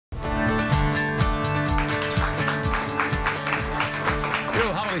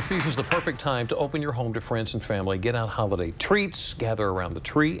holiday season is the perfect time to open your home to friends and family. Get out holiday treats, gather around the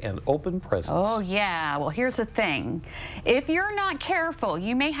tree, and open presents. Oh, yeah. Well, here's the thing. If you're not careful,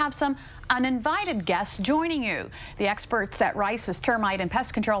 you may have some uninvited guests joining you. The experts at Rice's Termite and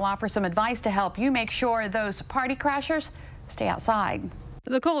Pest Control offer some advice to help you make sure those party crashers stay outside.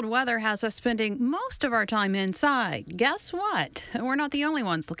 The cold weather has us spending most of our time inside. Guess what? We're not the only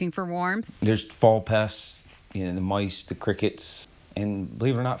ones looking for warmth. There's fall pests, the mice, the crickets, and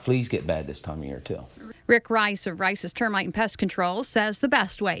believe it or not, fleas get bad this time of year too. Rick Rice of Rice's Termite and Pest Control says the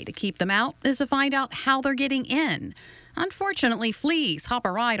best way to keep them out is to find out how they're getting in. Unfortunately, fleas hop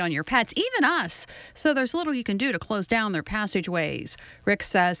a ride on your pets, even us, so there's little you can do to close down their passageways. Rick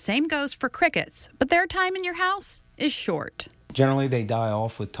says same goes for crickets, but their time in your house is short. Generally, they die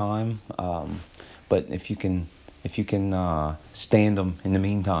off with time, but if you can stand them in the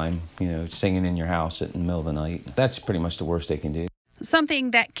meantime, singing in your house in the middle of the night, that's pretty much the worst they can do. Something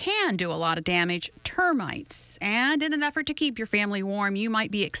that can do a lot of damage, termites. And in an effort to keep your family warm, you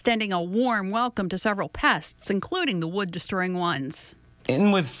might be extending a warm welcome to several pests, including the wood-destroying ones.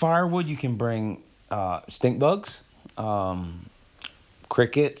 In with firewood, you can bring stink bugs,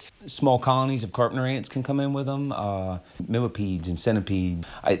 crickets, small colonies of carpenter ants can come in with them, millipedes and centipedes.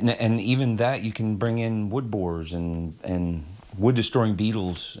 And even that, you can bring in wood borers and wood-destroying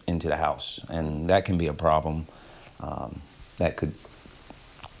beetles into the house, and that can be a problem. That could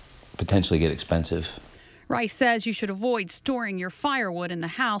potentially get expensive. Rice says you should avoid storing your firewood in the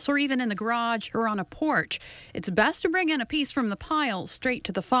house or even in the garage or on a porch. It's best to bring in a piece from the pile straight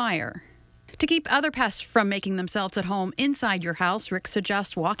to the fire. To keep other pests from making themselves at home inside your house, Rick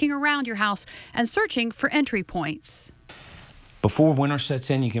suggests walking around your house and searching for entry points. Before winter sets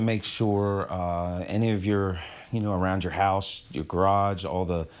in, you can make sure any of your, around your house, your garage, all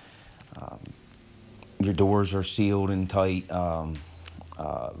the your doors are sealed and tight.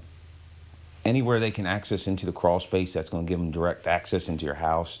 Anywhere they can access into the crawl space, that's going to give them direct access into your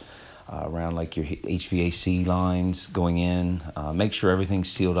house. Around like your HVAC lines going in. Make sure everything's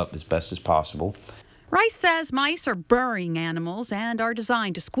sealed up as best as possible. Rice says mice are burrowing animals and are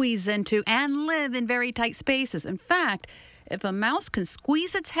designed to squeeze into and live in very tight spaces. In fact, if a mouse can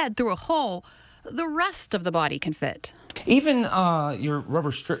squeeze its head through a hole, the rest of the body can fit. Even your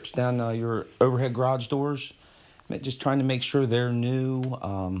rubber strips down your overhead garage doors, just trying to make sure they're new.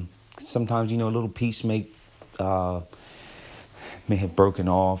 Sometimes, a little piece may have broken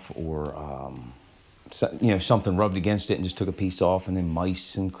off, or something rubbed against it and just took a piece off, and then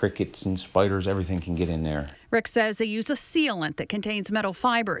mice and crickets and spiders, everything can get in there. Rick says they use a sealant that contains metal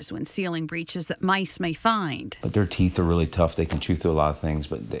fibers when sealing breaches that mice may find. But their teeth are really tough. They can chew through a lot of things,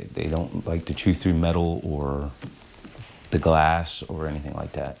 but they don't like to chew through metal or the glass or anything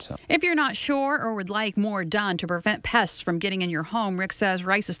like that. So, if you're not sure or would like more done to prevent pests from getting in your home, Rick says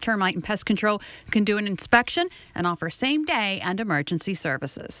Rice's Termite and Pest Control can do an inspection and offer same-day and emergency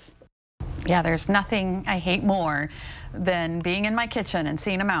services. Yeah, there's nothing I hate more than being in my kitchen and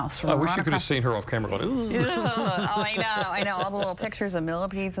seeing a mouse. I wish you could have seen her off camera going, ooh. Oh, I know. All the little pictures of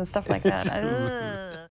millipedes and stuff like that.